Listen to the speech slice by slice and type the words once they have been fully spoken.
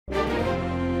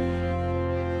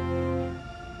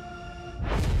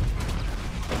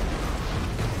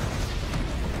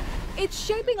It's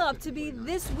shaping up to be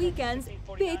this weekend's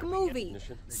big movie,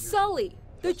 Sully,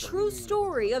 the true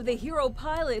story of the hero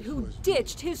pilot who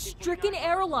ditched his stricken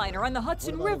airliner on the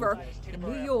Hudson River in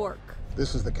New York.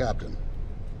 This is the captain.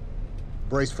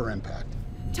 Brace for impact.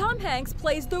 Tom Hanks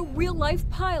plays the real-life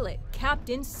pilot,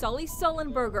 Captain Sully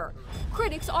Sullenberger.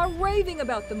 Critics are raving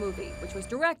about the movie, which was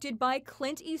directed by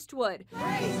Clint Eastwood.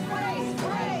 Brace, brace,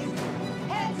 brace!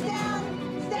 Heads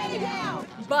down, stay down!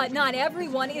 But not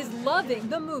everyone is loving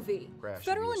the movie.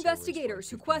 Federal investigators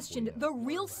who questioned the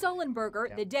real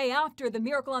Sullenberger the day after the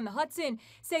miracle on the Hudson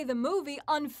say the movie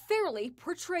unfairly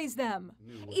portrays them.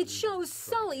 It shows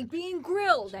Sully being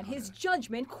grilled and his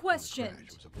judgment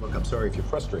questioned. Look, I'm sorry if you're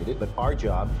frustrated, but our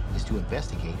job is to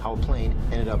investigate how a plane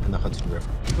ended up in the Hudson River.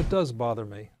 It does bother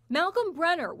me. Malcolm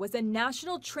Brenner was a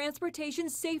National Transportation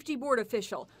Safety Board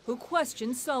official who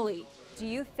questioned Sully. Do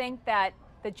you think that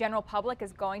the general public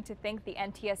is going to think the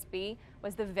NTSB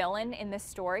was the villain in this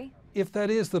story? If that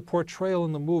is the portrayal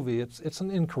in the movie, it's an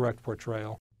incorrect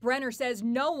portrayal. Brenner says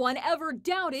no one ever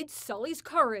doubted Sully's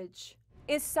courage.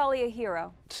 Is Sully a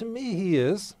hero? To me, he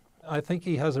is. I think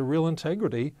he has a real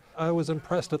integrity. I was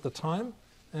impressed at the time,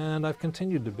 and I've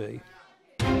continued to be.